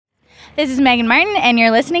This is Megan Martin, and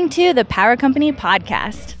you're listening to the Power Company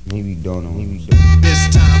Podcast. Maybe don't know. This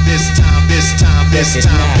time. Power. This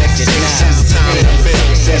time to build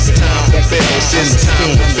power. This time to build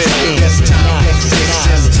power.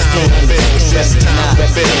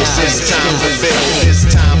 This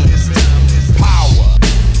time to build power.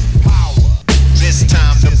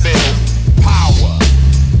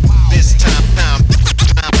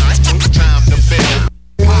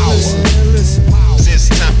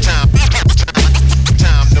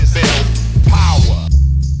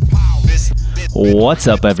 What's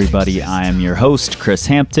up, everybody? I am your host, Chris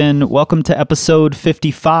Hampton. Welcome to episode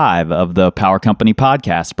 55 of the Power Company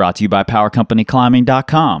Podcast, brought to you by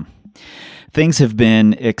PowerCompanyClimbing.com. Things have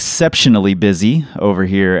been exceptionally busy over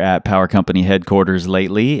here at Power Company headquarters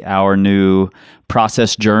lately. Our new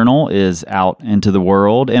process journal is out into the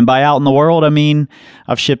world. And by out in the world, I mean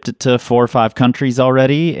I've shipped it to 4 or 5 countries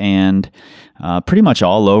already and pretty much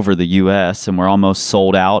all over the U.S. And we're almost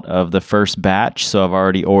sold out of the first batch. So I've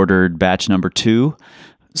already ordered batch number 2.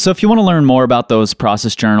 So if you want to learn more about those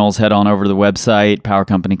process journals, head on over to the website,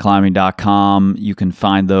 PowerCompanyClimbing.com. You can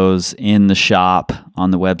find those in the shop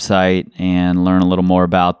on the website and learn a little more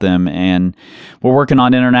about them. And we're working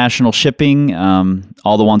on international shipping.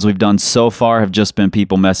 All the ones we've done so far have just been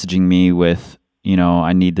people messaging me with,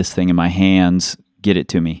 I need this thing in my hands, get it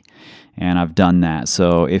to me. And I've done that.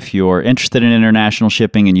 So if you're interested in international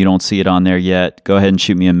shipping and you don't see it on there yet, go ahead and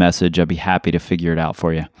shoot me a message. I'd be happy to figure it out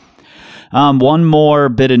for you. One more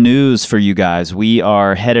bit of news for you guys. We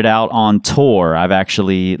are headed out on tour. I've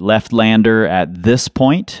actually left Lander at this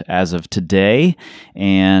point as of today,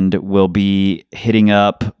 and we'll be hitting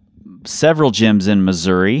up several gyms in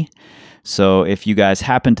Missouri. So if you guys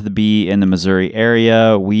happen to be in the Missouri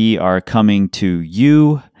area, we are coming to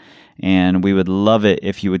you, and we would love it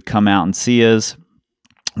if you would come out and see us.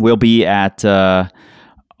 We'll be at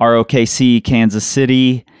ROKC, Kansas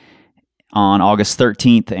City, on August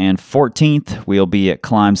 13th and 14th. We'll be at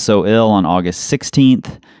Climb So Ill on August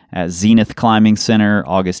 16th, at Zenith Climbing Center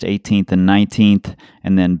August 18th and 19th,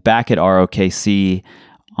 and then back at ROKC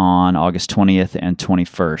on August 20th and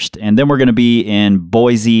 21st. And then we're going to be in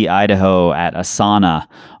Boise, Idaho at Asana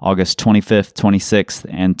August 25th, 26th,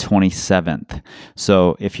 and 27th.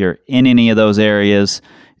 So if you're in any of those areas,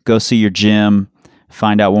 go see your gym,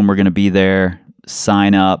 find out when we're going to be there,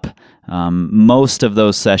 sign up. Most of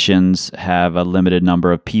those sessions have a limited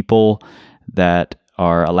number of people that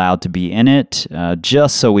are allowed to be in it,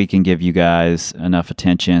 just so we can give you guys enough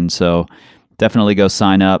attention. So definitely go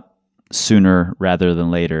sign up sooner rather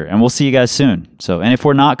than later. And we'll see you guys soon. And if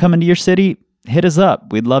we're not coming to your city, hit us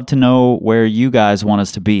up. We'd love to know where you guys want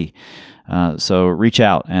us to be. So reach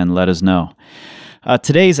out and let us know.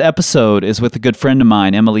 Today's episode is with a good friend of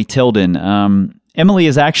mine, Emily Tilden. Emily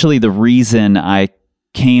is actually the reason I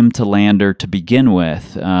came to Lander to begin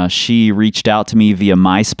with. She reached out to me via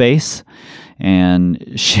MySpace, and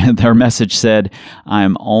their message said,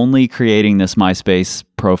 I'm only creating this MySpace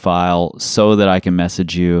profile so that I can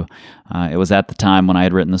message you. It was at the time when I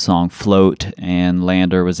had written the song Float, and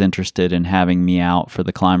Lander was interested in having me out for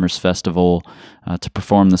the Climbers Festival to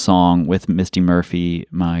perform the song with Misty Murphy,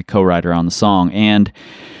 my co-writer on the song. And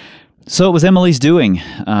so it was Emily's doing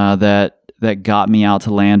that got me out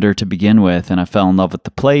to Lander to begin with, and I fell in love with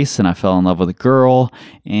the place, and I fell in love with a girl,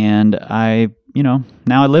 and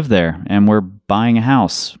now I live there, and we're buying a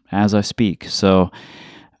house as I speak. So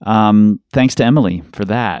thanks to Emily for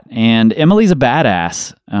that. And Emily's a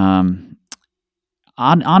badass.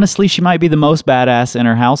 Honestly, she might be the most badass in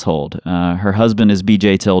her household. Her husband is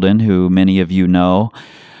BJ Tilden, who many of you know,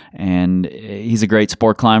 and he's a great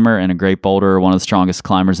sport climber and a great boulder, one of the strongest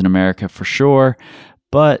climbers in America for sure.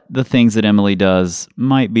 But the things that Emily does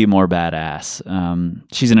might be more badass.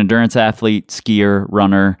 She's an endurance athlete, skier,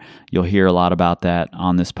 runner. You'll hear a lot about that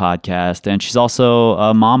on this podcast. And she's also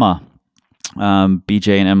a mama.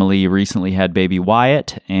 BJ and Emily recently had baby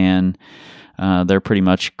Wyatt, and they're pretty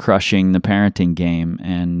much crushing the parenting game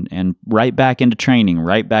and right back into training,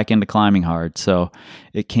 right back into climbing hard. So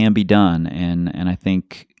it can be done. And I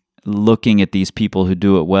think looking at these people who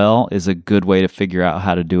do it well is a good way to figure out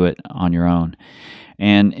how to do it on your own.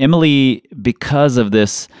 And Emily, because of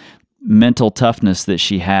this mental toughness that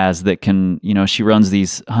she has, that can, she runs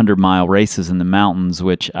these 100-mile races in the mountains,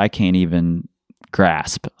 which I can't even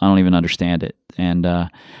grasp. I don't even understand it.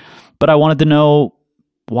 But I wanted to know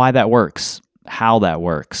why that works, how that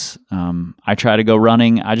works. I try to go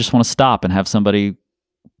running. I just want to stop and have somebody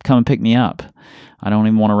come and pick me up. I don't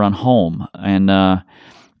even want to run home.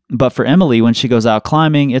 But for Emily, when she goes out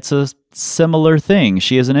climbing, it's a similar thing.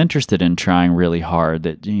 She isn't interested in trying really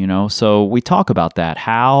hard. So we talk about that.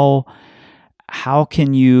 How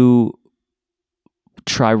can you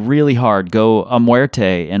try really hard, go a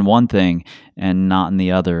muerte in one thing and not in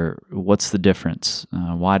the other? What's the difference?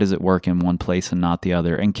 Why does it work in one place and not the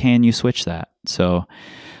other? And can you switch that? So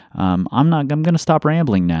I'm going to stop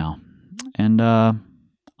rambling now, and I'm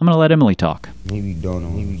going to let Emily talk. Maybe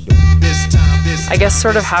don't. I guess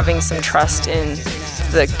sort of having some trust in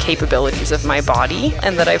the capabilities of my body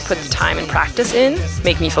and that I've put the time and practice in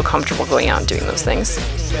make me feel comfortable going out and doing those things.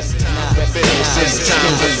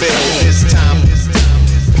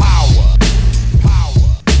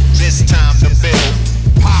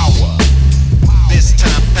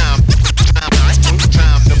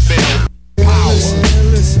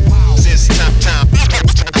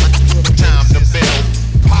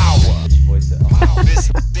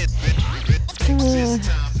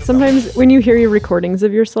 Sometimes when you hear your recordings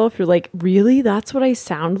of yourself, you're like, really? That's what I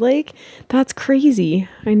sound like? That's crazy.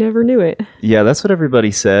 I never knew it. Yeah, that's what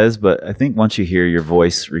everybody says, but I think once you hear your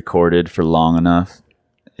voice recorded for long enough,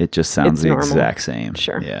 it just sounds It's the normal. exact same.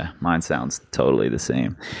 Sure. Yeah, mine sounds totally the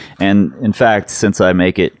same. And in fact, since I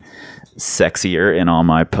make it sexier in all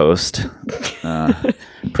my post production,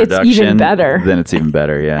 It's even better. Then it's even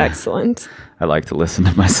better, yeah. Excellent. I like to listen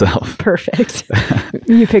to myself. Perfect.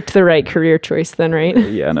 You picked the right career choice then, right?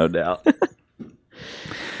 Yeah, no doubt.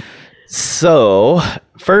 So,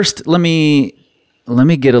 first, let me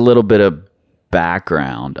get a little bit of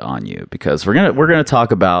background on you, because we're gonna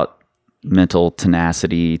talk about mental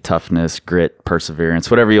tenacity, toughness, grit,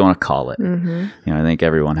 perseverance, whatever you want to call it. Mm-hmm. You know, I think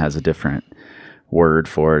everyone has a different word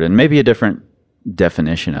for it, and maybe a different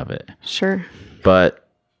definition of it. Sure. But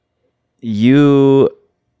you,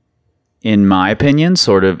 in my opinion,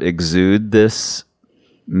 sort of exude this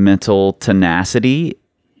mental tenacity,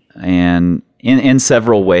 and in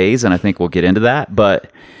several ways, and I think we'll get into that.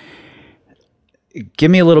 But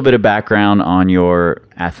give me a little bit of background on your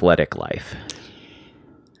athletic life.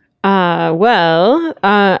 I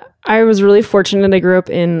was really fortunate. I grew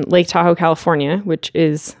up in Lake Tahoe, California, which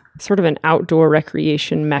is sort of an outdoor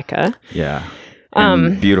recreation mecca. Yeah.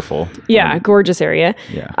 And beautiful. Yeah, gorgeous area.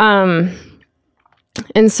 Yeah.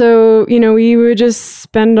 And so, we would just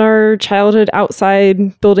spend our childhood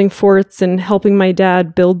outside building forts and helping my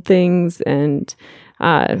dad build things and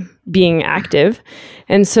being active.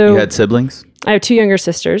 And so You had siblings? I have two younger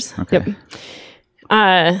sisters. Okay.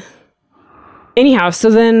 Yep. Anyhow, so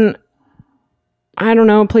then, I don't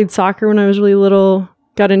know, played soccer when I was really little,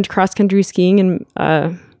 got into cross-country skiing in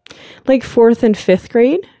like 4th and 5th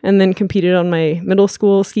grade, and then competed on my middle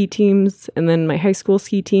school ski teams and then my high school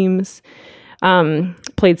ski teams.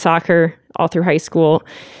 Played soccer all through high school,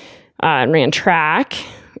 and ran track,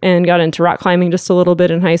 and got into rock climbing just a little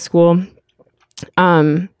bit in high school.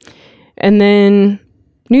 And then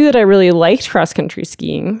knew that I really liked cross-country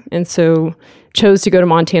skiing, and so chose to go to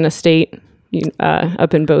Montana State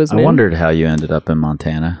up in Bozeman. I wondered how you ended up in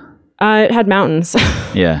Montana. It had mountains.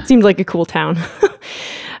 Yeah. Seemed like a cool town.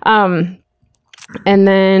 And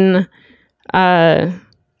then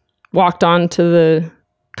walked on to the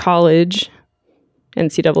college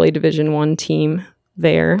NCAA Division I team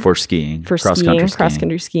there. For skiing.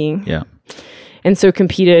 Cross-country skiing. Yeah. And so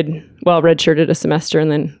redshirted a semester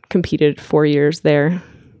and then competed 4 years there.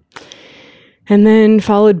 And then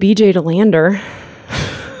followed BJ to Lander.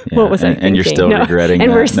 Yeah, What was I thinking? and you're still regretting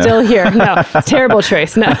and that. we're still here. No, terrible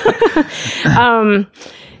choice. No.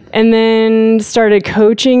 And then started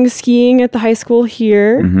coaching skiing at the high school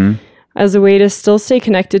here as a way to still stay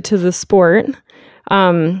connected to the sport,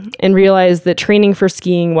 and realized that training for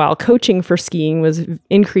skiing while coaching for skiing was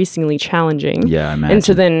increasingly challenging. Yeah, I imagine. And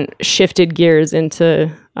so then shifted gears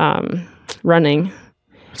into running.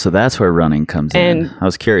 So that's where running comes And in. I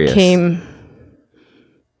was curious.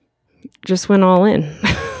 Just went all in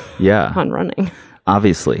Yeah. on running.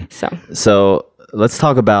 Obviously. So So let's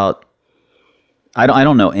talk about, I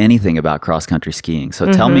don't know anything about cross-country skiing.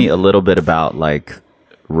 So tell me a little bit about like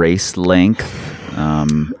race length.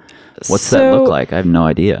 What's that look like? I have no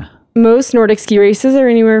idea. most Nordic ski races are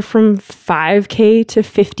anywhere from 5K to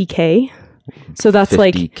 50K. So that's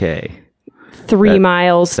like 50K. 3 That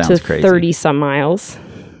miles to sounds crazy. 30 some miles.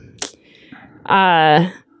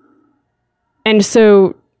 And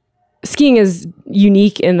so skiing is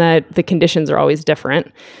unique in that the conditions are always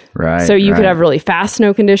different. Right. So you could right. have really fast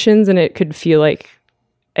snow conditions and it could feel like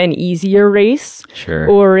an easier race. Sure.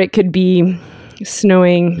 Or it could be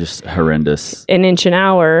snowing Just horrendous. an inch an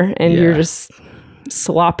hour and you're Yeah. just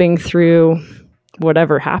slopping through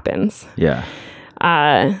whatever happens. Yeah.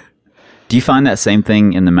 Do you find that same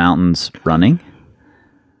thing in the mountains running?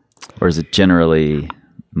 Or is it generally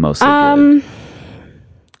mostly good?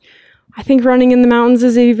 I think running in the mountains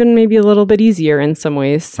is even maybe a little bit easier in some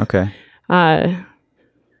ways. Okay.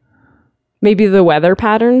 maybe the weather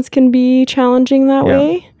patterns can be challenging that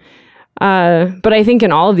way. But I think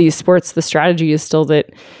in all of these sports, the strategy is still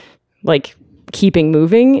that like keeping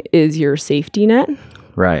moving is your safety net.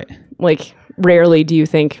 Right. Like rarely do you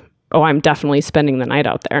think, oh, I'm definitely spending the night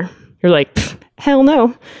out there. You're like, hell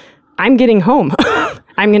no, I'm getting home.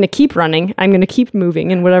 I'm going to keep running. I'm going to keep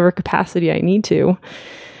moving in whatever capacity I need to,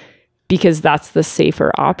 because that's the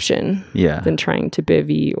safer option than trying to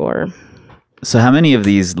bivvy or... So how many of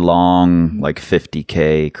these long, like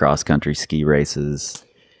 50K cross-country ski races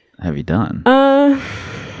have you done?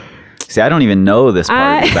 See, I don't even know this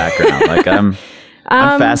part of your background. Like I'm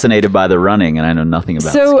fascinated by the running and I know nothing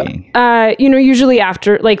about skiing. Usually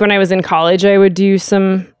after, like when I was in college, I would do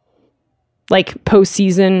some like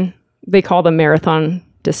postseason, they call them marathon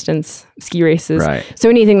distance ski races. Right. So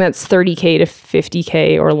anything that's 30K to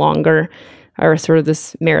 50K or longer are sort of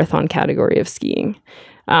this marathon category of skiing.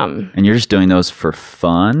 And you're just doing those for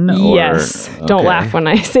fun? Yes. Okay. Don't laugh when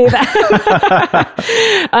I say that.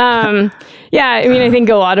 I mean, I think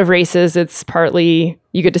a lot of races, it's partly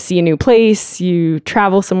you get to see a new place, you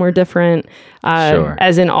travel somewhere different. Sure.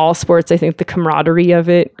 As in all sports, I think the camaraderie of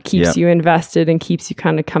it keeps you invested and keeps you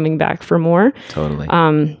kind of coming back for more. Totally.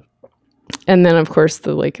 And then, of course,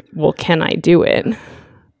 the like, well, can I do it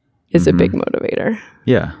is a big motivator.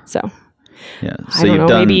 Yeah. So, yeah. I don't know,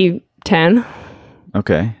 maybe 10.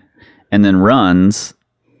 Okay. And then runs.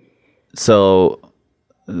 So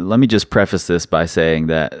let me just preface this by saying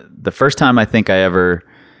that the first time I think I ever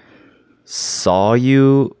saw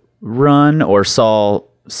you run or saw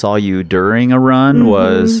you during a run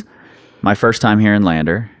was my first time here in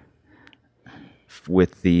Lander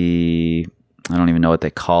with the, I don't even know what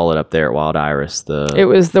they call it up there at Wild Iris. It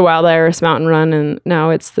was the Wild Iris Mountain Run, and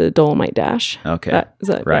now it's the Dolomite Dash. Okay. Is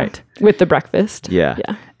that right. Yeah. With the breakfast. Yeah.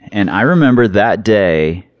 And I remember that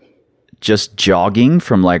day just jogging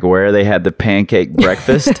from like where they had the pancake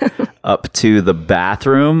breakfast up to the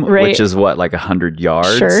bathroom, which is what, like 100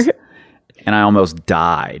 yards? Sure. And I almost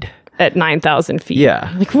died. At 9,000 feet.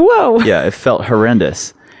 Yeah. Like, whoa. Yeah, it felt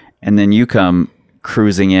horrendous. And then you come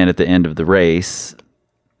cruising in at the end of the race,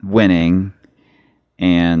 winning,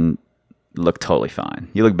 and look totally fine.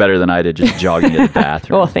 You look better than I did just jogging to the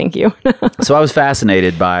bathroom. Well, thank you. So I was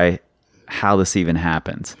fascinated by how this even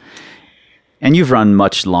happens. And you've run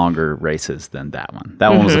much longer races than that one. That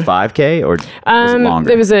one was a 5K or was it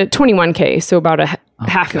longer? It was a 21K, so about a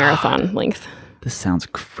half marathon length. This sounds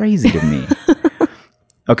crazy to me.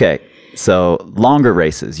 Okay, so longer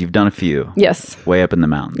races. You've done a few. Yes. Way up in the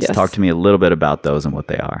mountains. Yes. Talk to me a little bit about those and what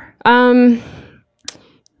they are.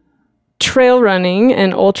 Trail running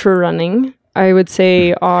and ultra running, I would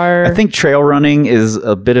say, are... I think trail running is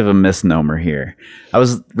a bit of a misnomer here. I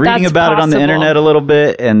was reading That's about it on the possible. internet a little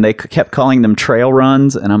bit, and they kept calling them trail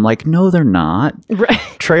runs, and I'm like, no, they're not. Right.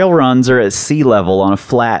 Trail runs are at sea level on a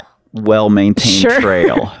flat, well-maintained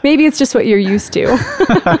trail. Maybe it's just what you're used to.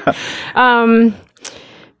 I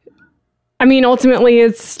mean, ultimately,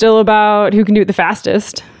 it's still about who can do it the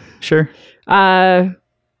fastest. Sure.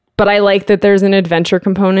 But I like that there's an adventure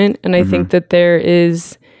component, and I think that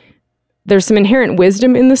there's some inherent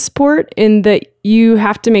wisdom in the sport in that you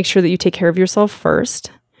have to make sure that you take care of yourself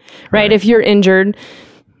first, right? If you're injured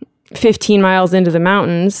 15 miles into the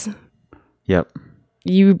mountains,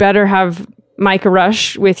 you better have Micah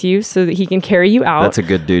Rush with you so that he can carry you out. That's a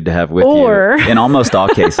good dude to have with you in almost all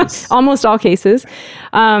cases. Almost all cases.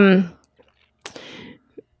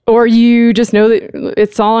 Or you just know that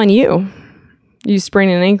it's all on you. You sprain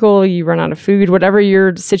an ankle, you run out of food, whatever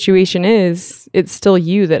your situation is, it's still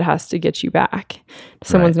you that has to get you back.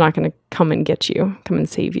 Someone's not going to come and get you, come and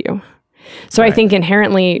save you. So I think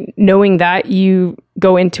inherently knowing that, you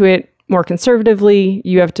go into it more conservatively.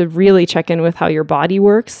 You have to really check in with how your body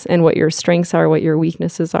works and what your strengths are, what your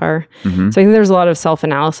weaknesses are. So I think there's a lot of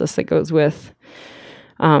self-analysis that goes with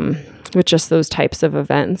just those types of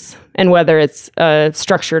events. And whether it's a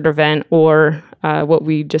structured event or what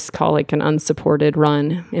we just call like an unsupported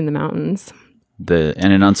run in the mountains. And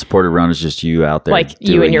an unsupported run is just you out there, like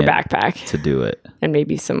you and your backpack to do it, and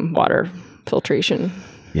maybe some water filtration.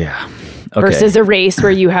 Yeah. Okay. Versus a race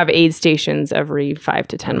where you have aid stations every 5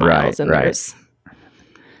 to 10 miles, and there's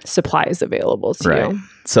supplies available to you.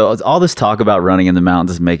 So all this talk about running in the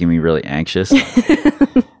mountains is making me really anxious,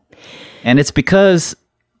 and it's because,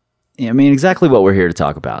 I mean, exactly what we're here to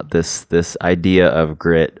talk about, this idea of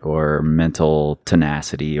grit or mental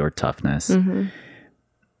tenacity or toughness.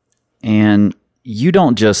 And you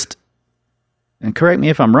don't just, and correct me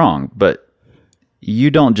if I'm wrong, but you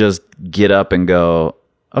don't just get up and go,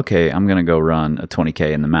 okay, I'm going to go run a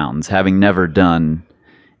 20K in the mountains, having never done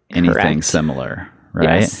anything similar,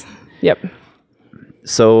 right? Yes. Yep.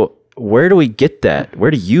 So where do we get that?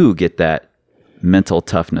 Where do you get that mental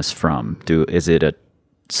toughness from? Is it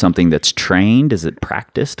something that's trained? Is it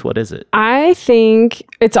practiced? What is it? I think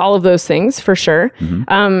it's all of those things for sure.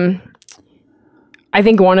 Mm-hmm. I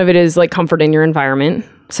think one of it is like comfort in your environment.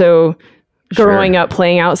 So growing up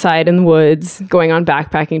playing outside in the woods, going on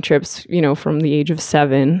backpacking trips, from the age of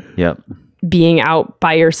 7. Yep. Being out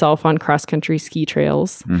by yourself on cross-country ski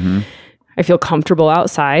trails. Mm-hmm. I feel comfortable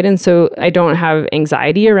outside. And so I don't have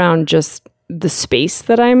anxiety around just the space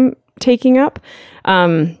that I'm taking up.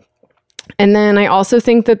 And then I also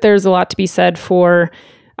think that there's a lot to be said for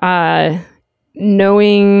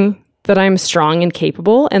knowing that I'm strong and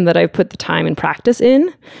capable and that I've put the time and practice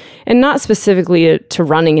in, and not specifically to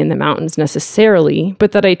running in the mountains necessarily,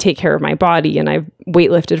 but that I take care of my body and I've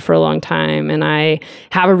weightlifted for a long time and I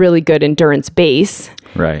have a really good endurance base.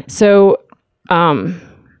 Right. So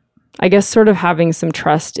I guess sort of having some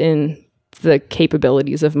trust in the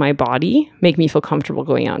capabilities of my body make me feel comfortable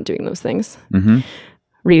going out and doing those things. Mm-hmm.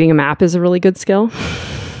 Reading a map is a really good skill.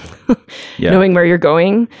 Yeah. Knowing where you're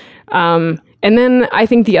going. And then I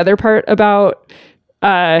think the other part about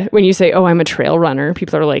when you say, oh, I'm a trail runner,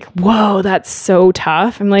 people are like, whoa, that's so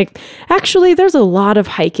tough. I'm like, actually, there's a lot of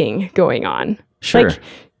hiking going on. Sure. Like,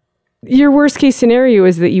 your worst case scenario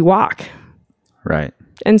is that you walk. Right.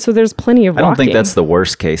 And so there's plenty of walking. I don't think that's the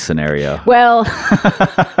worst case scenario. Well,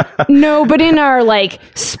 no, but in our like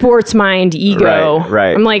sports mind ego,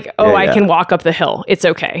 right. I'm like, oh, Yeah, I yeah. can walk up the hill. It's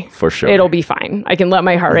okay. For sure. It'll be fine. I can let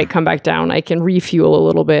my heart rate come back down. I can refuel a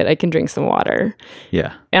little bit. I can drink some water.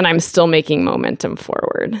 Yeah. And I'm still making momentum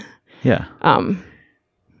forward. Yeah. And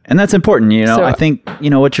that's important. So- I think,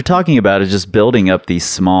 what you're talking about is just building up these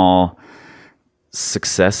small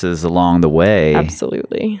successes along the way.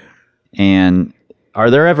 Absolutely. And are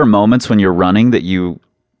there ever moments when you're running that you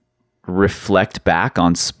reflect back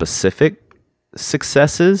on specific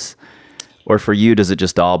successes? Or for you, does it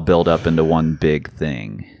just all build up into one big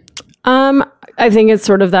thing? I think it's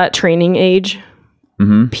sort of that training age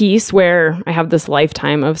piece where I have this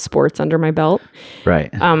lifetime of sports under my belt. Right.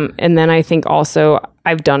 And then I think also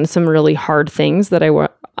I've done some really hard things that I was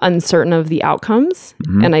uncertain of the outcomes,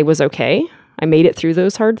 and I was okay. I made it through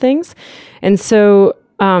those hard things. And so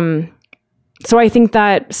I think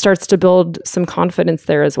that starts to build some confidence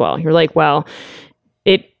there as well. You're like, well,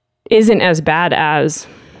 it isn't as bad as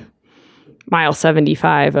mile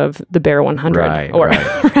 75 of the Bear 100. Right.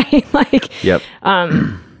 Right? Like, Yep.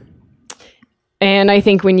 and I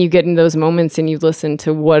think when you get in those moments and you listen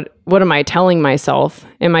to what am I telling myself?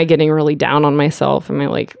 Am I getting really down on myself? Am I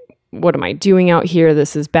like, what am I doing out here?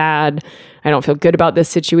 This is bad. I don't feel good about this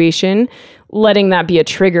situation. Letting that be a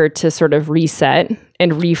trigger to sort of reset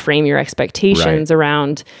and reframe your expectations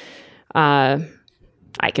around, I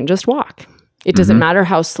can just walk. It doesn't matter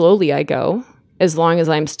how slowly I go, as long as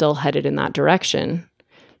I'm still headed in that direction.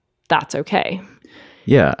 That's okay.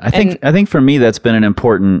 Yeah. I think for me, that's been an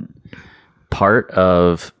important part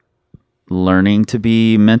of learning to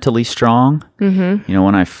be mentally strong. Mm-hmm.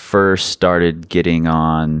 When I first started getting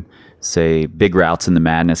on, say, big routes in the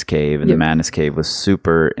Madness Cave, and the Madness Cave was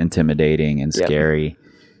super intimidating and scary,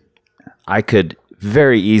 I could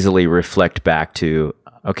very easily reflect back to,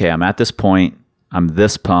 okay, I'm at this point, I'm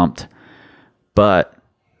this pumped, but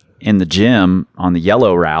in the gym on the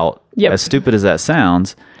yellow route, as stupid as that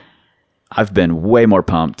sounds, I've been way more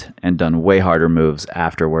pumped and done way harder moves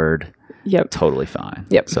afterward. Totally fine.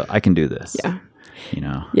 So I can do this.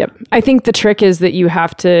 I think the trick is that you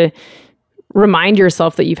have to remind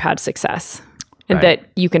yourself that you've had success and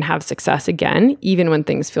that you can have success again, even when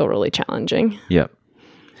things feel really challenging.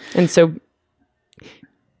 And so,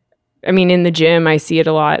 I mean, in the gym, I see it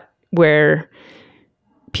a lot where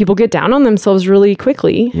people get down on themselves really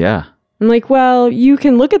quickly. I'm like, well, you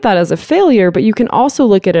can look at that as a failure, but you can also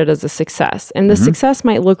look at it as a success. And the success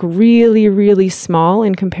might look really, really small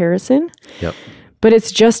in comparison, but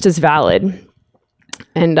it's just as valid.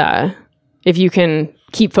 And if you can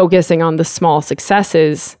keep focusing on the small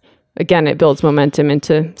successes, again, it builds momentum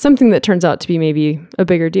into something that turns out to be maybe a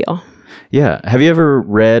bigger deal. Have you ever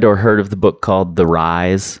read or heard of the book called The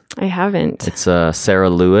Rise? I haven't. It's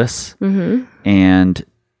Sarah Lewis. And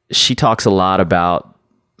she talks a lot about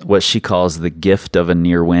what she calls the gift of a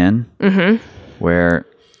near win, where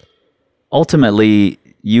ultimately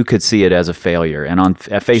you could see it as a failure, and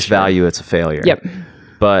at face value, it's a failure.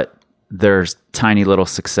 But there's tiny little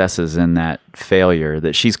successes in that failure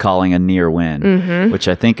that she's calling a near win, which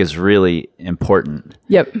I think is really important.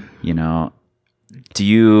 Do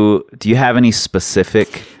you have any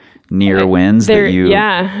specific near wins that you?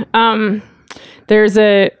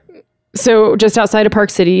 So just outside of Park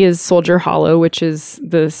City is Soldier Hollow, which is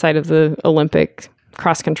the site of the Olympic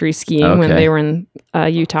cross country skiing when they were in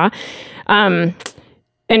Utah.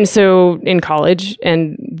 And so in college,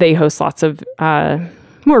 and they host lots of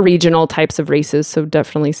more regional types of races. So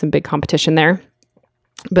definitely some big competition there.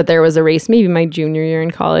 But there was a race maybe my junior year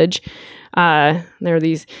in college. There were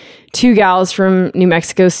these 2 gals from New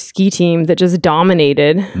Mexico ski team that just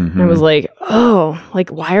dominated. And I was like, oh, like,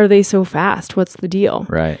 why are they so fast? What's the deal?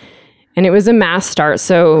 Right. And it was a mass start.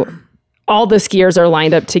 So all the skiers are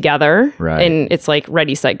lined up together. Right. And it's like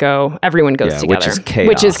ready, set, go. Everyone goes together.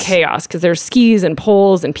 Which is chaos because there's skis and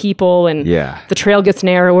poles and people and the trail gets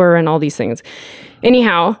narrower and all these things.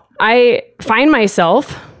 Anyhow, I find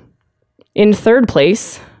myself in 3rd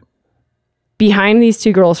place behind these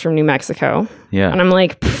 2 girls from New Mexico. Yeah. And I'm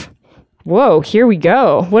like, whoa, here we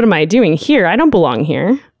go. What am I doing here? I don't belong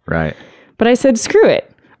here. Right. But I said, screw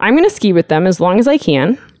it. I'm going to ski with them as long as I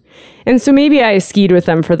can. And so maybe I skied with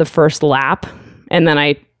them for the first lap and then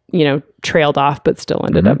I, trailed off, but still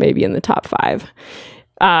ended up maybe in the top 5.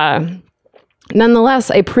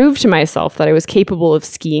 Nonetheless, I proved to myself that I was capable of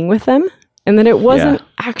skiing with them and that it wasn't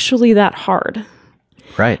actually that hard.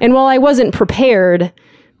 Right. And while I wasn't prepared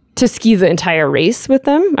to ski the entire race with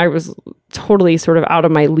them, I was totally sort of out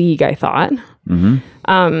of my league, I thought.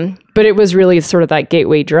 But it was really sort of that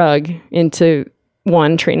gateway drug into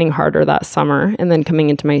training harder that summer, and then coming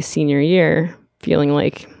into my senior year, feeling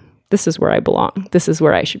like this is where I belong. This is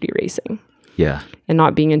where I should be racing. Yeah. And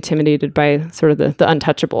not being intimidated by sort of the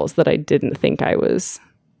untouchables that I didn't think I was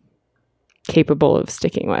capable of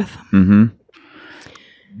sticking with.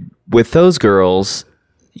 With those girls,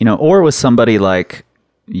 or with somebody like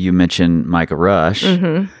you mentioned, Micah Rush,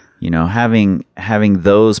 having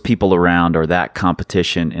those people around or that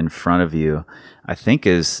competition in front of you, I think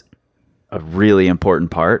is a really important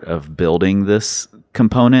part of building this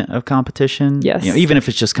component of competition. Yes. Even if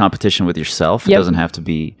it's just competition with yourself, it doesn't have to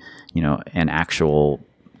be, an actual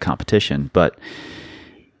competition. But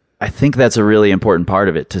I think that's a really important part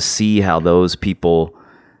of it, to see how those people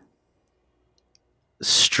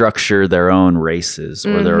structure their own races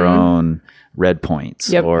or their own red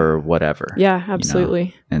points or whatever. Yeah,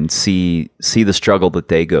 absolutely. And see the struggle that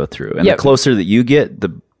they go through. And the closer that you get,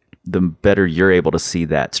 the better you're able to see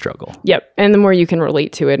that struggle. Yep. And the more you can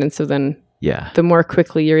relate to it. And so then the more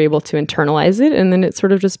quickly you're able to internalize it. And then it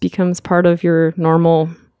sort of just becomes part of your normal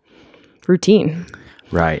routine.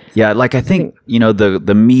 Right. Yeah. Like I think,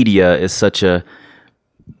 the media is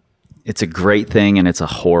it's a great thing and it's a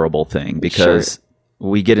horrible thing, because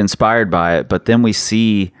we get inspired by it, but then we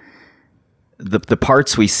see the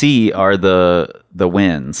parts we see are the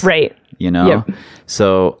wins. Right.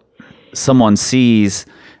 So someone sees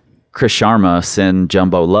Chris Sharma send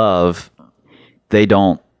Jumbo Love, they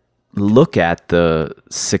don't look at the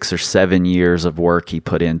 6 or 7 years of work he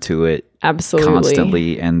put into it. Absolutely.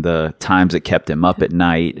 Constantly, and the times it kept him up at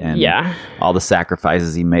night, and all the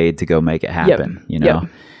sacrifices he made to go make it happen,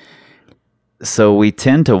 So we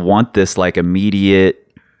tend to want this like immediate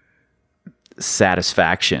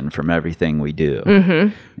satisfaction from everything we do.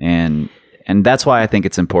 And that's why I think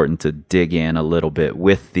it's important to dig in a little bit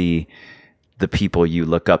with the people you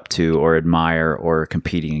look up to or admire or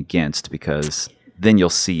competing against, because then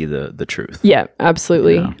you'll see the truth. Yeah,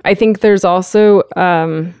 absolutely. I think there's also,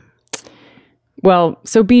 so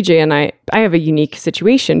BJ and I have a unique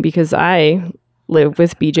situation because I live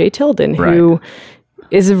with BJ Tilden, who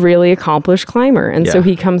is a really accomplished climber. And so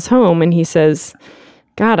he comes home and he says,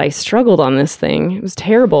 God, I struggled on this thing. It was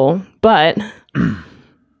terrible, but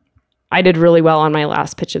I did really well on my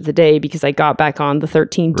last pitch of the day because I got back on the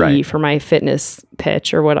 13D for my fitness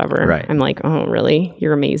pitch or whatever. Right. I'm like, oh, really?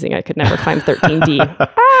 You're amazing. I could never climb 13D.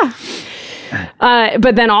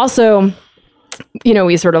 But then also,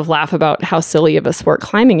 we sort of laugh about how silly of a sport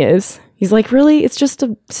climbing is. He's like, really? It's just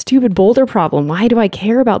a stupid boulder problem. Why do I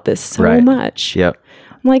care about this so much? Yep.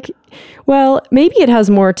 I'm like, well, maybe it has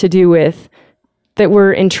more to do with that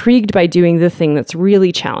we're intrigued by doing the thing that's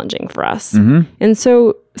really challenging for us. And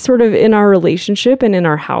so sort of in our relationship and in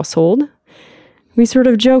our household, we sort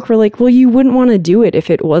of joke, we're like, well, you wouldn't want to do it if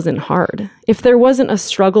it wasn't hard. If there wasn't a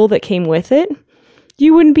struggle that came with it,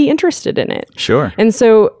 you wouldn't be interested in it. Sure. And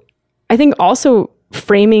so I think also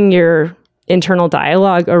framing your internal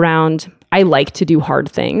dialogue around, I like to do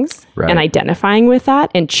hard things, and identifying with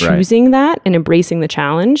that and choosing that and embracing the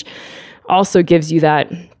challenge also gives you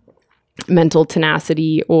that mental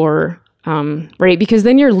tenacity or, because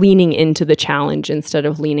then you're leaning into the challenge instead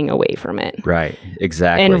of leaning away from it. Right.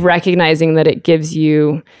 Exactly. And recognizing that it gives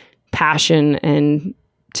you passion and,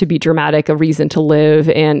 to be dramatic, a reason to live,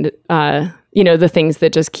 and, the things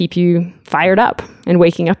that just keep you fired up and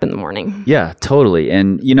waking up in the morning. Yeah, totally.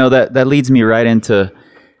 And, that leads me right into,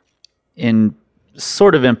 in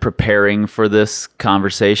sort of in preparing for this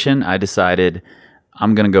conversation, I decided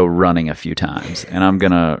I'm going to go running a few times, and I'm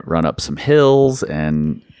going to run up some hills,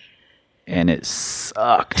 and it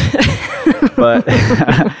sucked. But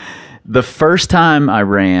the first time I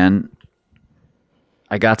ran,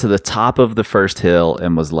 I got to the top of the first hill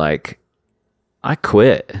and was like, I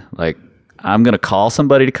quit. Like, I'm going to call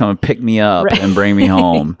somebody to come and pick me up and bring me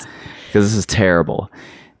home because this is terrible.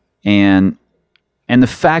 And the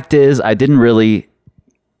fact is, I didn't really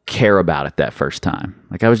care about it that first time.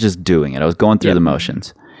 Like, I was just doing it. I was going through the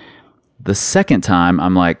motions. The second time,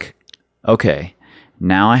 I'm like, okay,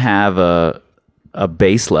 now I have a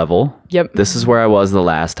base level. Yep. This is where I was the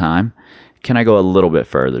last time. Can I go a little bit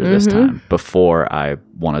further this time before I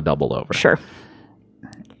want to double over? Sure.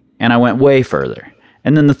 And I went way further.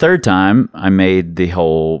 And then the third time, I made the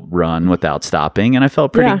whole run without stopping, and I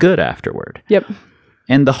felt pretty good afterward. Yep.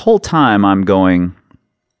 And the whole time I'm going,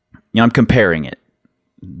 I'm comparing it.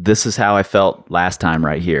 This is how I felt last time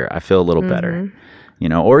right here. I feel a little better,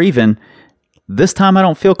 or even this time I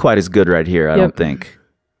don't feel quite as good right here. I don't think.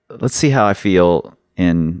 Let's see how I feel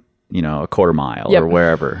in, a quarter mile or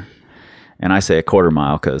wherever. And I say a quarter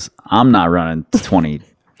mile because I'm not running 20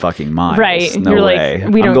 fucking miles. Right. No You're way.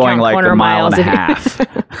 Like, we don't I'm going count like quarter a mile miles and a half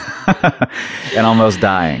and almost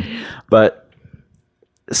dying. But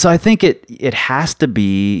so I think it has to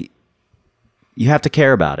be, you have to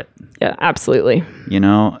care about it. Yeah, absolutely.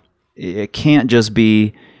 It can't just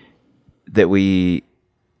be that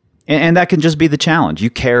and that can just be the challenge. You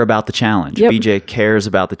care about the challenge. Yep. BJ cares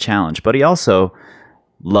about the challenge, but he also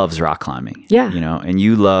loves rock climbing. Yeah. And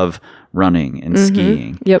you love running and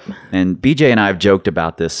skiing. Yep. And BJ and I have joked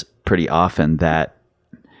about this pretty often, that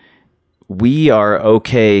we are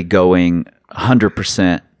okay going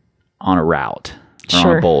 100% on a route or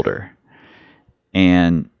on a boulder.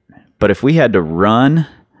 But if we had to run,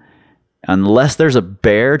 unless there's a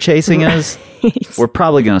bear chasing us, we're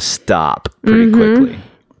probably going to stop pretty quickly.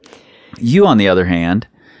 You, on the other hand,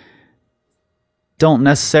 don't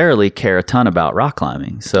necessarily care a ton about rock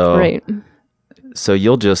climbing. So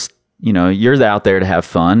you'll just, you're out there to have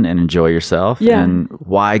fun and enjoy yourself. Yeah. And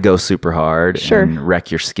why go super hard and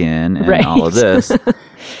wreck your skin and all of this?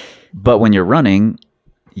 But when you're running,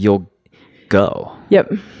 you'll go.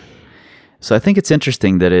 Yep. So I think it's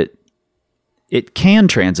interesting that it can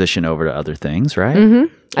transition over to other things, right?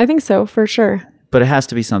 I think so, for sure. But it has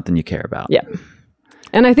to be something you care about. Yeah.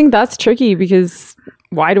 And I think that's tricky because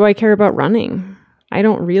why do I care about running? I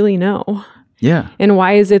don't really know. Yeah. And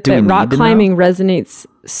why is it that rock climbing know? resonates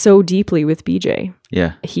so deeply with BJ?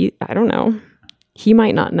 Yeah. I don't know. He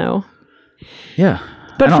might not know. Yeah.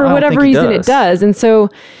 But for whatever reason it does. And so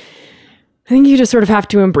I think you just sort of have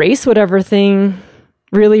to embrace whatever thing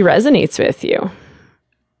really resonates with you.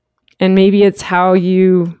 And maybe it's how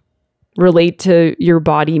you relate to your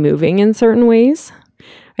body moving in certain ways.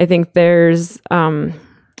 I think there's the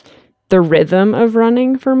rhythm of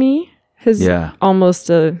running for me has almost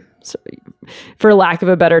for lack of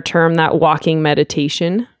a better term, that walking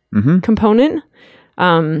meditation component.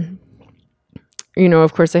 Of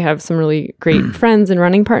course, I have some really great friends and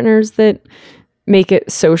running partners that make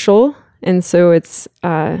it social. And so it's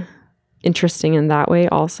interesting in that way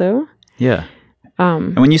also. Yeah.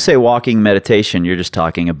 And when you say walking meditation, you're just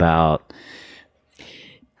talking about,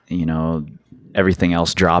 everything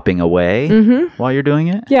else dropping away while you're doing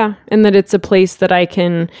it? Yeah. And that it's a place that I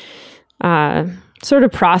can sort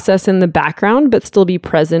of process in the background, but still be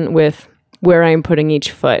present with where I'm putting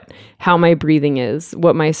each foot, how my breathing is,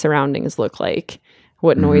 what my surroundings look like,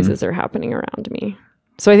 what noises are happening around me.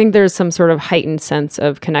 So I think there's some sort of heightened sense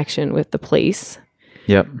of connection with the place.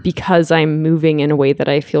 Yep. Because I'm moving in a way that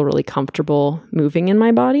I feel really comfortable moving in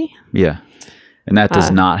my body. Yeah. And that does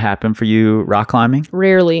not happen for you rock climbing?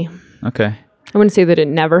 Rarely. Okay. I wouldn't say that it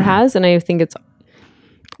never has. And I think it's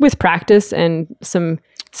with practice and some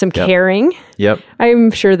caring. Yep. I'm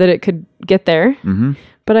sure that it could get there.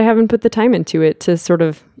 But I haven't put the time into it to sort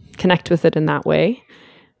of connect with it in that way.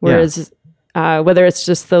 Whereas whether it's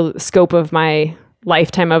just the scope of my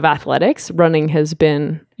lifetime of athletics, running has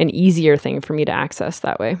been an easier thing for me to access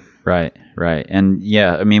that way. Right.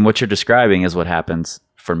 And what you're describing is what happens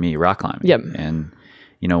for me rock climbing. Yep. And,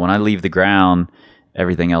 when I leave the ground,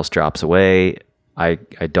 everything else drops away. I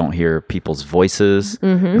don't hear people's voices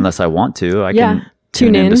unless I want to. I can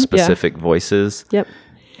tune into specific voices. Yep.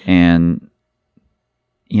 And,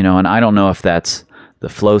 and I don't know if that's the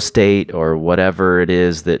flow state or whatever it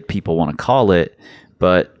is that people want to call it,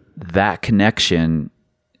 but that connection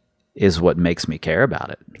is what makes me care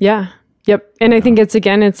about it. Yeah. Yep. And I think it's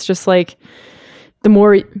just like the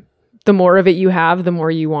more of it you have, the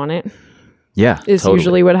more you want it. Yeah. Is totally.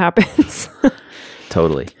 Usually what happens.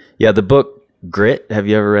 Totally. Yeah, the book Grit, have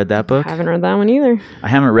you ever read that book? I haven't read that one either. I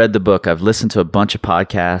haven't read the book. I've listened to a bunch of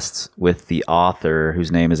podcasts with the author,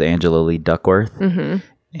 whose name is Angela Lee Duckworth.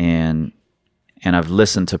 And I've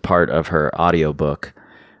listened to part of her audiobook,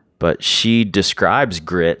 but she describes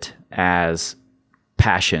grit as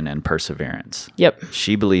passion and perseverance. Yep.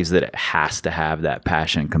 She believes that it has to have that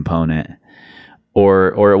passion component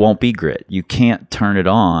or it won't be grit. You can't turn it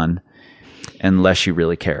on unless you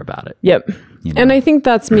really care about it. Yep. You know? And I think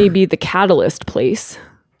that's maybe the catalyst place,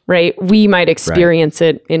 right? We might experience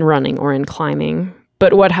it in running or in climbing,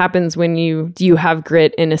 but what happens when do you have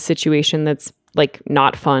grit in a situation that's like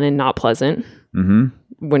not fun and not pleasant?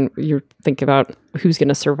 When you think about who's going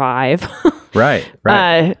to survive.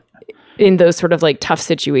 Right. In those sort of like tough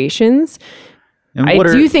situations, I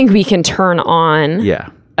do think we can turn on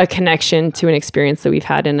a connection to an experience that we've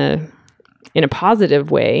had in a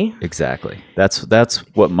positive way. Exactly. That's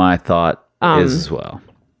what my thought is as well.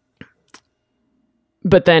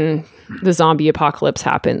 But then the zombie apocalypse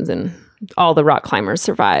happens and all the rock climbers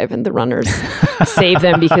survive and the runners save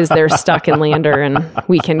them because they're stuck in Lander and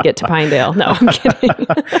we can get to Pinedale. No, I'm kidding.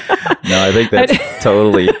 No, I think that's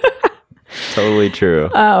totally true.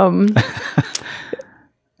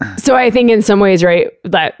 So I think in some ways, right,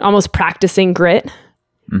 that almost practicing grit,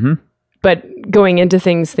 but going into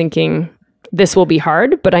things thinking this will be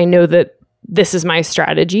hard, but I know that this is my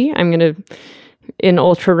strategy. I'm going to, in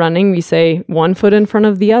ultra running, we say one foot in front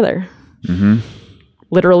of the other.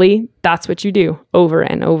 Literally, that's what you do over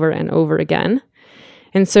and over and over again.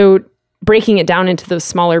 And so breaking it down into those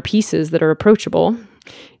smaller pieces that are approachable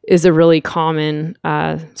is a really common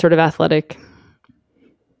sort of athletic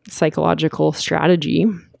psychological strategy.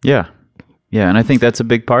 Yeah. Yeah. And I think that's a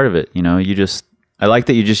big part of it. You know, I like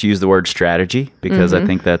that you just use the word strategy because I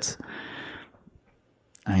think that's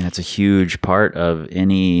a huge part of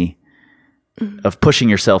pushing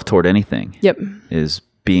yourself toward anything. Yep. Is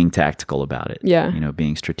being tactical about it. Yeah. You know,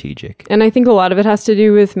 being strategic. And I think a lot of it has to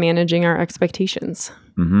do with managing our expectations.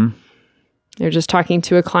 You're just talking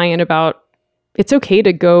to a client about it's okay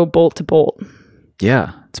to go bolt to bolt.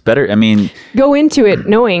 Yeah. It's better. I mean, go into it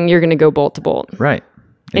knowing you're going to go bolt to bolt. Right.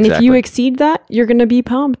 And if you exceed that, you're going to be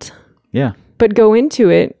pumped. Yeah. But go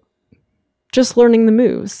into it just learning the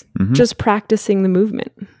moves, just practicing the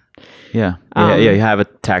movement. Yeah. You have a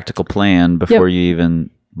tactical plan before you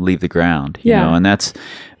even leave the ground, you know, and that's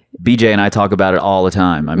BJ and I talk about it all the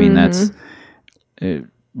time. I mean,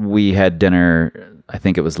 we had dinner, I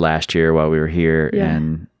think it was last year while we were here,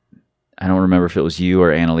 and I don't remember if it was you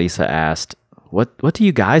or Annalisa asked, what do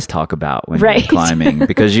you guys talk about when you're climbing?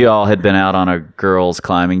 Because you all had been out on a girls'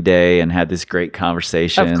 climbing day and had this great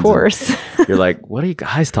conversation. Of course. You're like, what do you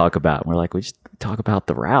guys talk about? And we're like, we just talk about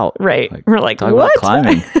the route. Right. We're like, talk what? About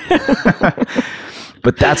climbing.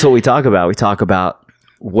 But that's what we talk about. We talk about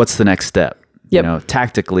what's the next step. You know,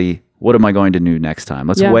 tactically, what am I going to do next time?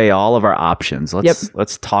 Let's weigh all of our options.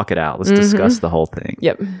 Let's talk it out. Let's discuss the whole thing.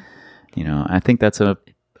 You know, I think that's a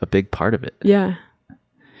big part of it. Yeah.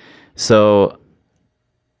 So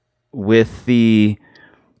with this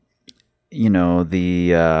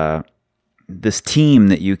team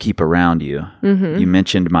that you keep around you, you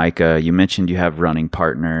mentioned Micah, you mentioned you have running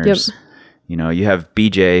partners, you know, you have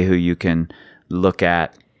BJ who you can look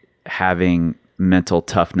at having mental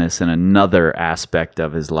toughness in another aspect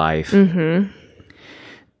of his life. Do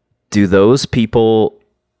those people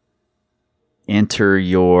enter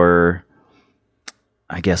your,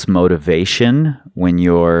 I guess, motivation when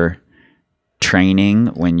you're training,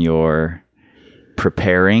 when you're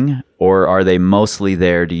preparing, or are they mostly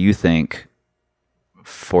there, do you think,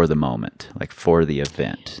 for the moment, like for the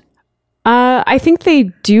event? I think they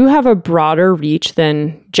do have a broader reach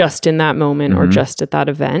than just in that moment or just at that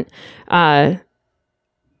event.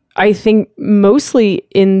 I think mostly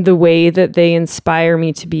in the way that they inspire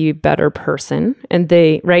me to be a better person. And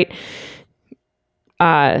they,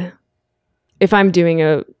 if I'm doing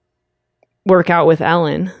a workout with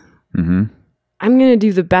Ellen, I'm going to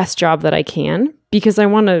do the best job that I can because I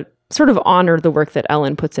want to sort of honor the work that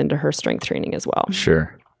Ellen puts into her strength training as well.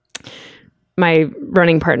 Sure. My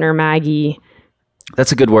running partner, Maggie.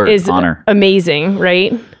 That's a good word, is honor. Amazing,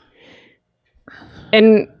 right?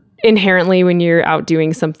 And inherently, when you're out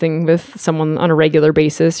doing something with someone on a regular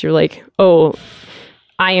basis, you're like, oh,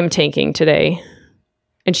 I am tanking today,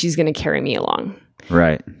 and she's going to carry me along.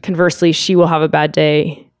 Right. Conversely, she will have a bad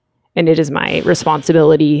day, and it is my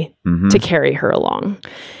responsibility to carry her along.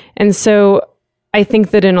 And so I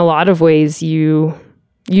think that in a lot of ways, you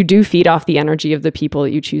do feed off the energy of the people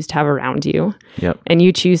that you choose to have around you. Yep. And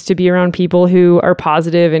you choose to be around people who are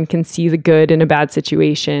positive and can see the good in a bad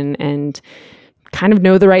situation and kind of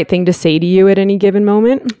know the right thing to say to you at any given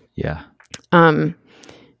moment. Yeah.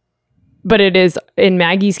 But it is, in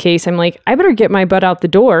Maggie's case, I'm like, I better get my butt out the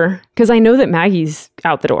door because I know that Maggie's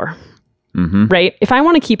out the door. Right? If I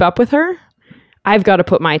want to keep up with her, I've got to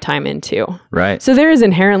put my time in too. Right. So there is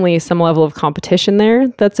inherently some level of competition there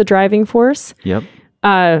that's a driving force. Yep.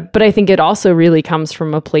 But I think it also really comes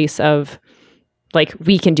from a place of like,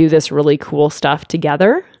 we can do this really cool stuff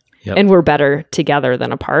together and we're better together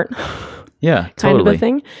than apart. Yeah, kind totally. of a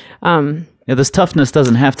thing. Yeah, this toughness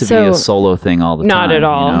doesn't have to be a solo thing all the time. Not at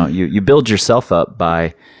all. You build yourself up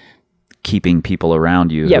by keeping people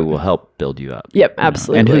around you who will help build you up. Yep,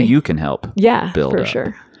 absolutely. And who you can help build for up.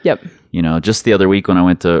 sure. Yep. Just the other week when I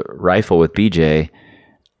went to rifle with BJ,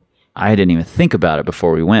 I didn't even think about it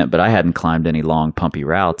before we went, but I hadn't climbed any long, pumpy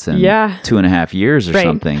routes in 2.5 years or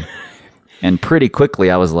something. And pretty quickly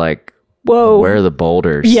I was like, whoa, where are the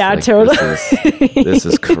boulders? Yeah, like, totally. This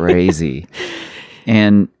is crazy.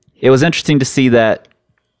 And it was interesting to see that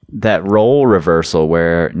role reversal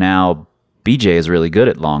where now BJ is really good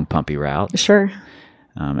at long, pumpy routes. Sure.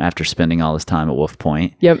 After spending all this time at Wolf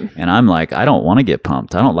Point. Yep. And I'm like, I don't want to get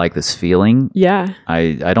pumped. I don't like this feeling. Yeah.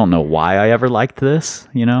 I don't know why I ever liked this,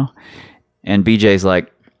 And BJ's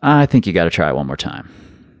like, I think you got to try it one more time.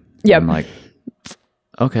 Yep. I'm like,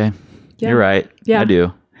 okay, you're right. Yeah. I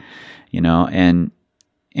do. And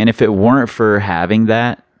if it weren't for having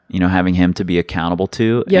that, having him to be accountable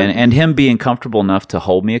to and him being comfortable enough to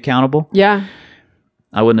hold me accountable. Yeah.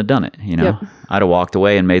 I wouldn't have done it. I'd have walked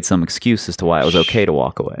away and made some excuse as to why it was okay to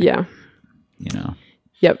walk away. Yeah.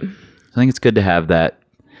 Yep. So I think it's good to have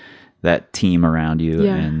that team around you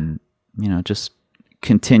and, just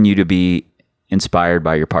continue to be inspired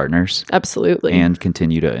by your partners. Absolutely. And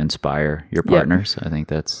continue to inspire your partners. I think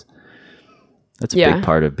that's a big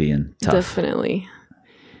part of being tough. Definitely.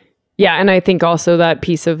 Yeah. And I think also that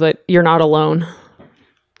piece of that you're not alone,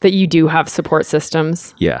 that you do have support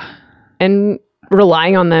systems. Yeah. And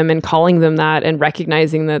relying on them and calling them that and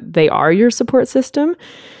recognizing that they are your support system,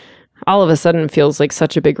 all of a sudden feels like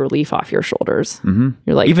such a big relief off your shoulders. Mm-hmm.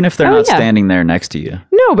 You're like, even if they're not standing there next to you.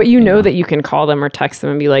 No, but you know that you can call them or text them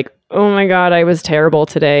and be like, oh my God, I was terrible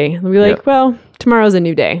today. They'll be like, well, tomorrow's a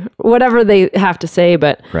new day. Whatever they have to say,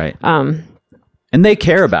 but right. And they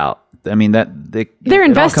care about. I mean, they're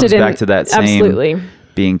invested comes back to that same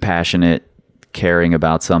being passionate, caring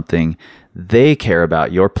about something. They care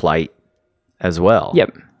about your plight as well.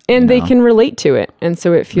 Yep. And they can relate to it. And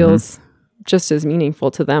so it feels just as meaningful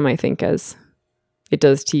to them, I think, as it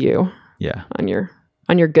does to you. Yeah. On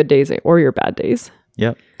your good days or your bad days.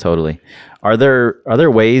 Yep, totally. Are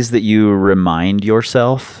there ways that you remind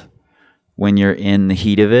yourself when you're in the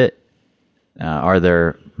heat of it? Are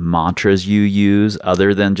there mantras you use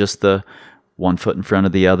other than just the one foot in front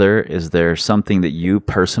of the other? Is there something that you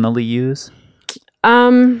personally use?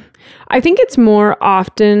 I think it's more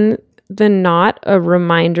often than not a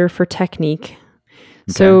reminder for technique.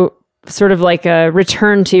 Okay. So sort of like a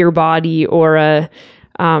return to your body, or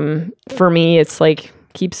for me, it's like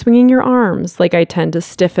keep swinging your arms. Like I tend to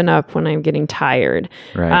stiffen up when I'm getting tired.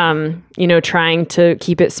 Right. Trying to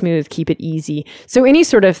keep it smooth, keep it easy. So any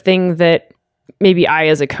sort of thing that maybe I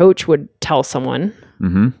as a coach would tell someone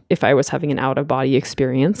if I was having an out of body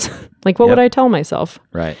experience, like what would I tell myself?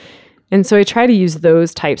 Right. And so I try to use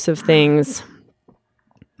those types of things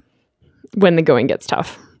when the going gets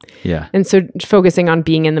tough. Yeah. And so focusing on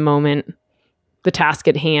being in the moment, the task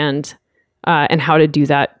at hand, and how to do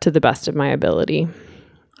that to the best of my ability.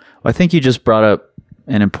 Well, I think you just brought up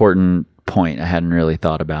an important point I hadn't really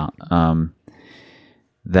thought about,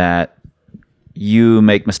 that you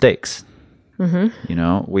make mistakes.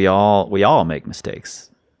 Mm-hmm. We all make mistakes.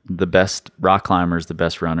 The best rock climbers, the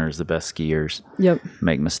best runners, the best skiers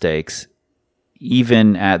make mistakes.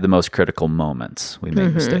 Even at the most critical moments, we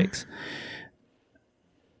make mistakes.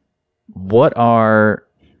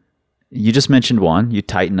 You just mentioned one, you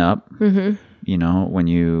tighten up, when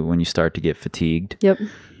you start to get fatigued. Yep.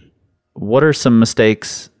 What are some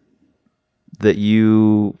mistakes that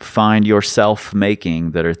you find yourself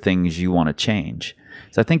making that are things you want to change?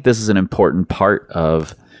 So I think this is an important part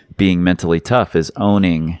of being mentally tough, is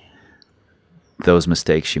owning those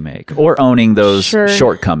mistakes you make, or owning those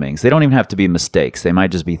shortcomings. They don't even have to be mistakes. They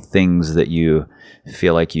might just be things that you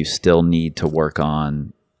feel like you still need to work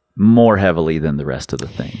on more heavily than the rest of the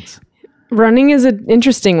things. Running is an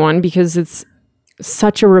interesting one because it's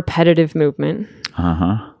such a repetitive movement.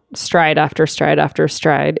 Stride after stride after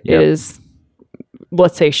stride is,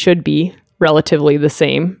 let's say, should be relatively the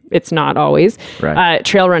same. It's not always. Right.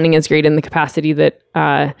 Trail running is great in the capacity that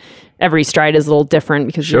every stride is a little different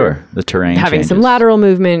because you're The terrain having some changes. lateral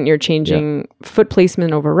movement, you're changing foot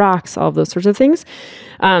placement over rocks, all of those sorts of things.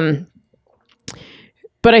 But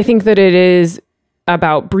I think that it is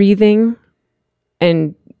about breathing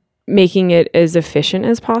and making it as efficient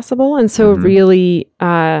as possible. And so really,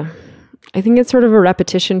 I think it's sort of a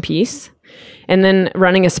repetition piece. And then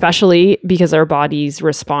running, especially because our bodies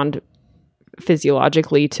respond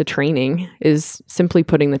physiologically to training, is simply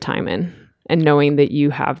putting the time in and knowing that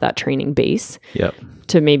you have that training base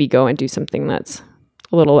to maybe go and do something that's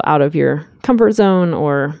a little out of your comfort zone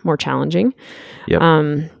or more challenging.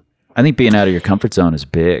 I think being out of your comfort zone is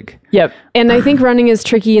big. And I think running is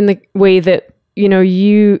tricky in the way that,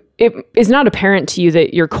 it is not apparent to you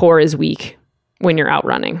that your core is weak when you're out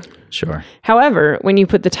running. Sure. However, when you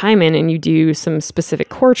put the time in and you do some specific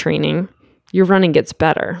core training, your running gets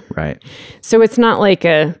better. Right. So it's not like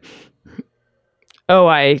I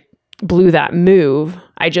blew that move.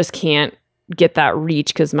 I just can't get that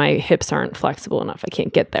reach because my hips aren't flexible enough. I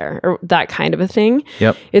can't get there, or that kind of a thing.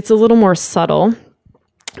 It's a little more subtle.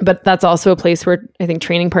 But that's also a place where I think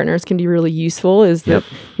training partners can be really useful, is that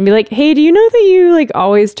you can be like, hey, do you know that you like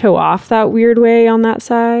always toe off that weird way on that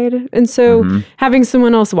side? And so having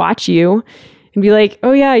someone else watch you and be like,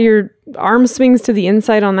 oh yeah, your arm swings to the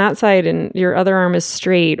inside on that side and your other arm is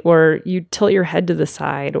straight, or you tilt your head to the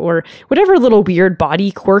side, or whatever little weird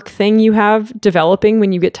body quirk thing you have developing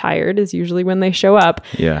when you get tired is usually when they show up.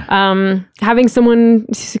 Having someone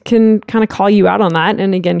who can kind of call you out on that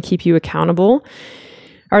and again, keep you accountable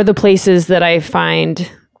are the places that I find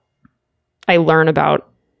I learn about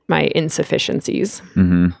my insufficiencies.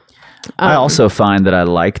 I also find that I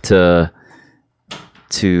like to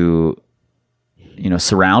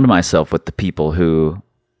surround myself with the people who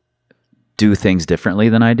do things differently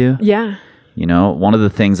than I do. One of the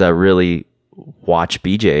things I really watch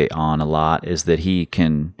BJ on a lot is that he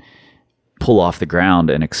can pull off the ground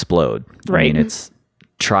and explode. I mean, it's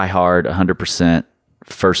try hard, 100%,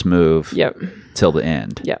 first move till the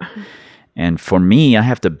end. And for me, I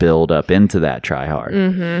have to build up into that try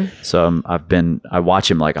hard. So I watch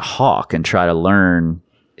him like a hawk and try to learn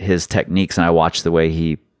his techniques, and I watch the way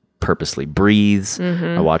he purposely breathes.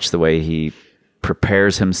 I watch the way he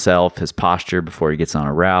prepares himself, his posture before he gets on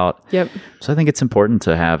a route. So I think it's important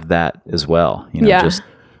to have that as well. Just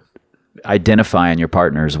identifying your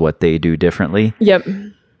partners, what they do differently.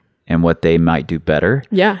 And what they might do better.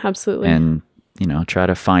 Absolutely. And try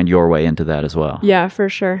to find your way into that as well. For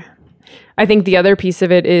sure. I think the other piece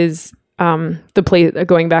of it is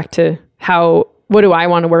going back to what do I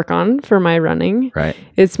want to work on for my running? Right.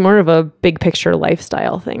 It's more of a big picture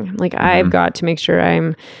lifestyle thing. Like I've got to make sure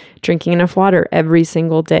I'm drinking enough water every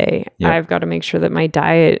single day. I've got to make sure that my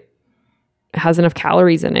diet has enough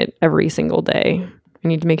calories in it every single day. I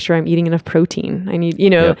need to make sure I'm eating enough protein. I need,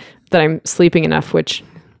 that I'm sleeping enough, which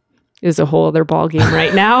is a whole other ball game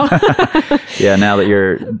right now. Now that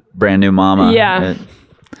you're brand new mama.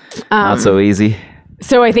 Not so easy.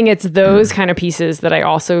 So I think it's those kind of pieces that I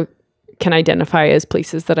also can identify as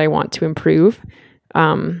places that I want to improve,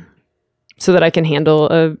 so that I can handle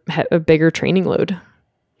a bigger training load.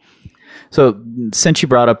 So since you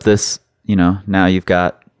brought up this, now you've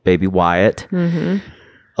got baby Wyatt. A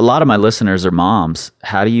lot of my listeners are moms.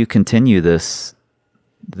 How do you continue this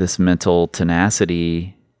mental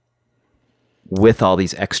tenacity with all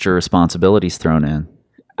these extra responsibilities thrown in?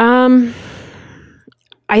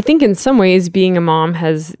 I think in some ways being a mom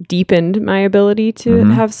has deepened my ability to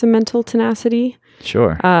have some mental tenacity.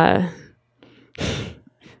 Sure.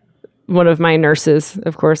 One of my nurses,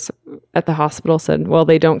 of course, at the hospital said, well,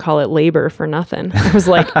 they don't call it labor for nothing. I was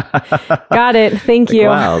like, got it. Thank you.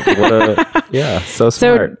 Wow. So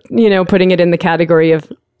smart. So, putting it in the category of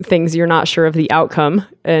things you're not sure of the outcome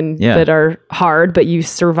and that are hard, but you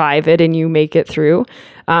survive it and you make it through.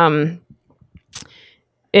 In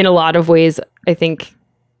a lot of ways, I think,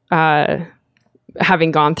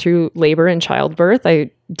 having gone through labor and childbirth,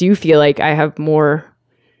 I do feel like I have more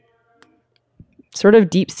sort of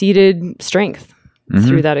deep-seated strength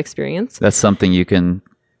through that experience. That's something you can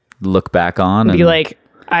look back on and be like,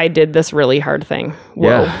 I did this really hard thing.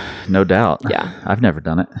 Whoa. Yeah, no doubt. Yeah. I've never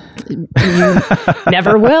done it. You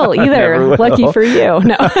never will either. Never will. Lucky for you.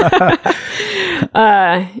 No.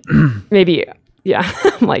 Maybe. Yeah.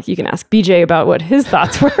 I'm like, you can ask BJ about what his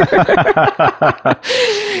thoughts were.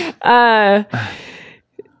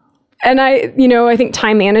 And I think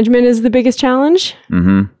time management is the biggest challenge.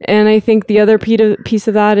 And I think the other piece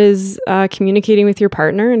of that is communicating with your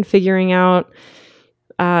partner and figuring out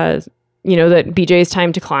that BJ's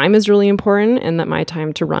time to climb is really important and that my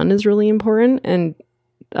time to run is really important. And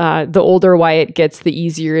the older Wyatt gets, the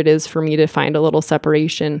easier it is for me to find a little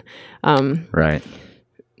separation. Right.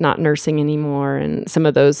 Not nursing anymore, and some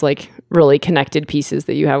of those like really connected pieces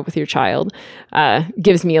that you have with your child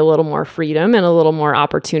gives me a little more freedom and a little more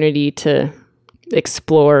opportunity to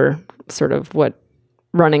explore sort of what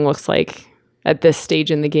running looks like at this stage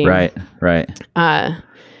in the game. Right.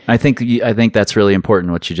 I think that's really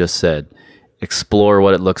important what you just said. Explore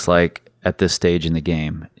what it looks like at this stage in the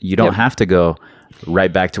game. You don't have to go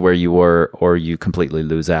right back to where you were or you completely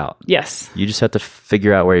lose out. Yes. You just have to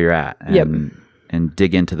figure out where you're at and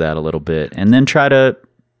dig into that a little bit, and then try to,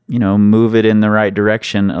 move it in the right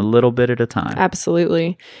direction a little bit at a time.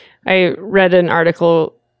 Absolutely. I read an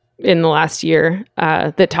article in the last year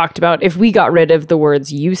that talked about if we got rid of the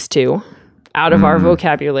words used to out of our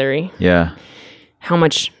vocabulary, how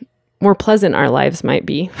much more pleasant our lives might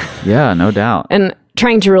be. Yeah, no doubt. And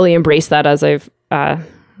trying to really embrace that as I've,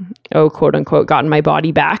 quote unquote, gotten my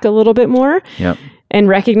body back a little bit more. Yep. And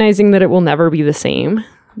recognizing that it will never be the same,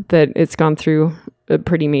 that it's gone through a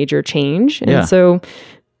pretty major change. And so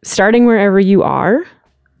starting wherever you are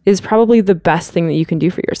is probably the best thing that you can do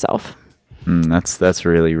for yourself. That's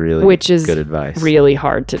really, really Which is good advice. Really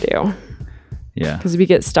hard to do. Yeah. Because we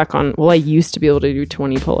get stuck on, I used to be able to do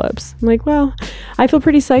 20 pull-ups. I'm like, I feel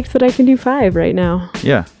pretty psyched that I can do 5 right now.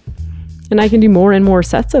 Yeah. And I can do more and more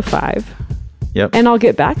sets of 5. Yep. And I'll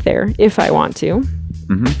get back there if I want to.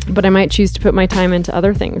 Mm-hmm. But I might choose to put my time into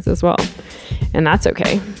other things as well. And that's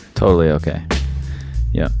okay. Totally okay.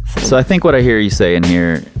 Yeah. So I think what I hear you saying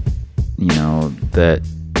here, that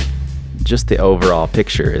just the overall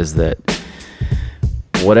picture is that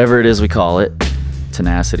whatever it is we call it,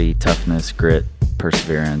 tenacity, toughness, grit,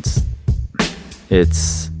 perseverance,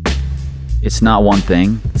 it's not one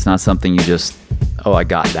thing. It's not something you just, I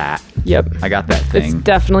got that. Yep. I got that thing. It's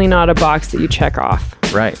definitely not a box that you check off.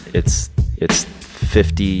 Right. It's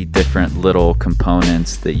 50 different little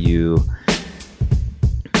components that you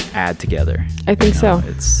add together. I think so.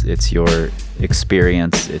 It's your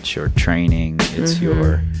experience, it's your training, it's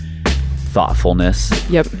your thoughtfulness.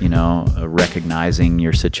 Yep. Recognizing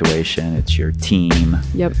your situation, it's your team.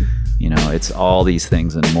 Yep. It's all these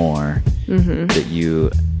things and more that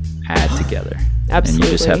you add together. Absolutely. And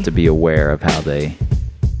you just have to be aware of how they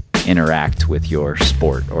interact with your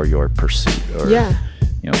sport or your pursuit or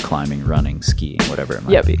climbing, running, skiing, whatever it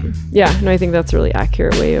might be. Yeah. No, I think that's a really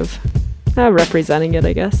accurate way of representing it,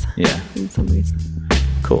 I guess. Yeah. In some ways.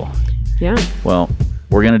 Cool. Yeah. Well,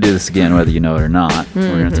 we're going to do this again, whether you know it or not.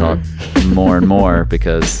 We're going to talk more and more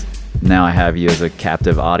because now I have you as a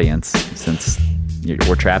captive audience since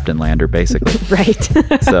we're trapped in Lander, basically. Right.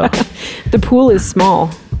 So the pool is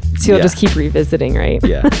small, so you'll just keep revisiting, right?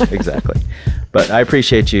 Yeah, exactly. But I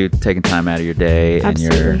appreciate you taking time out of your day.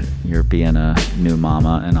 Absolutely. And you're being a new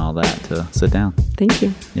mama and all that to sit down. Thank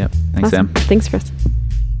you. Yep. Thanks, awesome. Em. Thanks, Chris.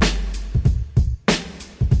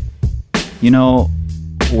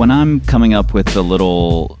 When I'm coming up with the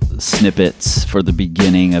little snippets for the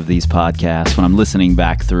beginning of these podcasts, when I'm listening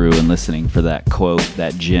back through and listening for that quote,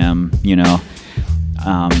 that gem,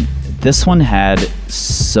 this one had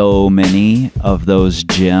so many of those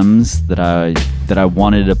gems that I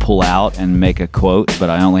wanted to pull out and make a quote, but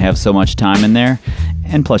I only have so much time in there.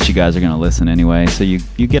 And plus you guys are going to listen anyway, so you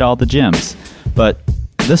get all the gems. But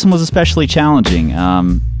this one was especially challenging.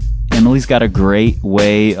 Emily's got a great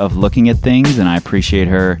way of looking at things, and I appreciate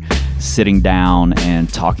her sitting down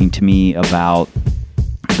and talking to me about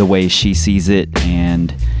the way she sees it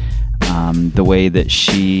and the way that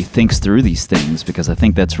she thinks through these things, because I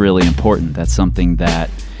think that's really important. That's something that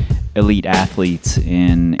elite athletes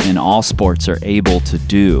in all sports are able to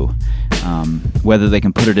do. Whether they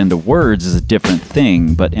can put it into words is a different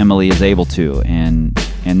thing, but Emily is able to, and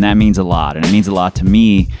that means a lot. And it means a lot to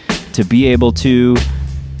me to be able to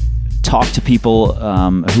talk to people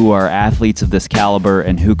who are athletes of this caliber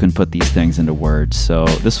and who can put these things into words. So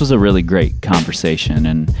this was a really great conversation,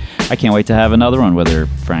 and I can't wait to have another one with her,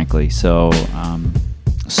 frankly. So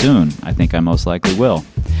soon, I think I most likely will.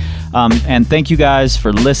 And thank you guys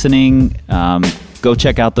for listening. Go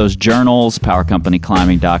check out those journals,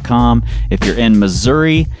 powercompanyclimbing.com. If you're in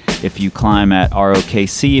Missouri, if you climb at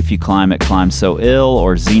ROKC, if you climb at Climb So Ill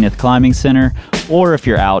or Zenith Climbing Center, or if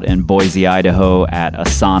you're out in Boise, Idaho at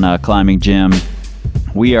Asana Climbing Gym,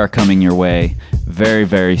 we are coming your way very,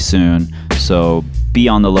 very soon. So be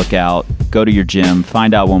on the lookout. Go to your gym,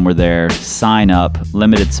 find out when we're there, sign up,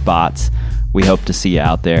 limited spots. We hope to see you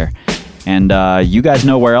out there. And you guys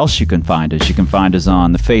know where else you can find us. You can find us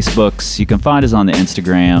on the Facebooks. You can find us on the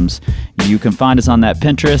Instagrams. You can find us on that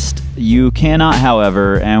Pinterest. You cannot,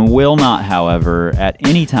 however, and will not, however, at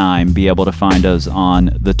any time be able to find us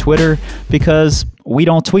on the Twitter because we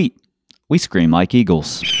don't tweet. We scream like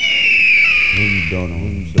eagles.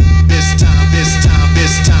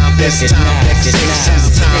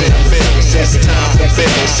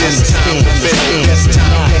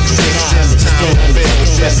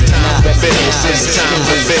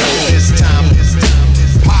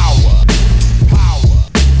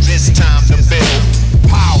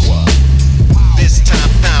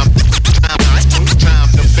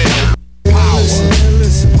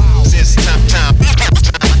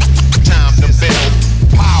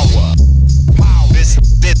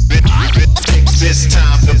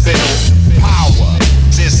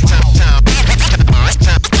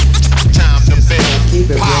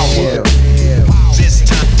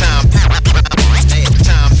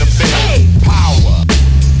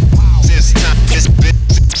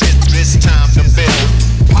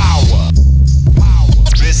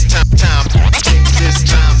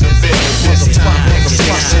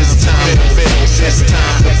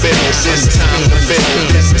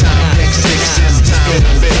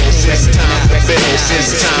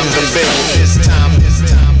 It's time to build.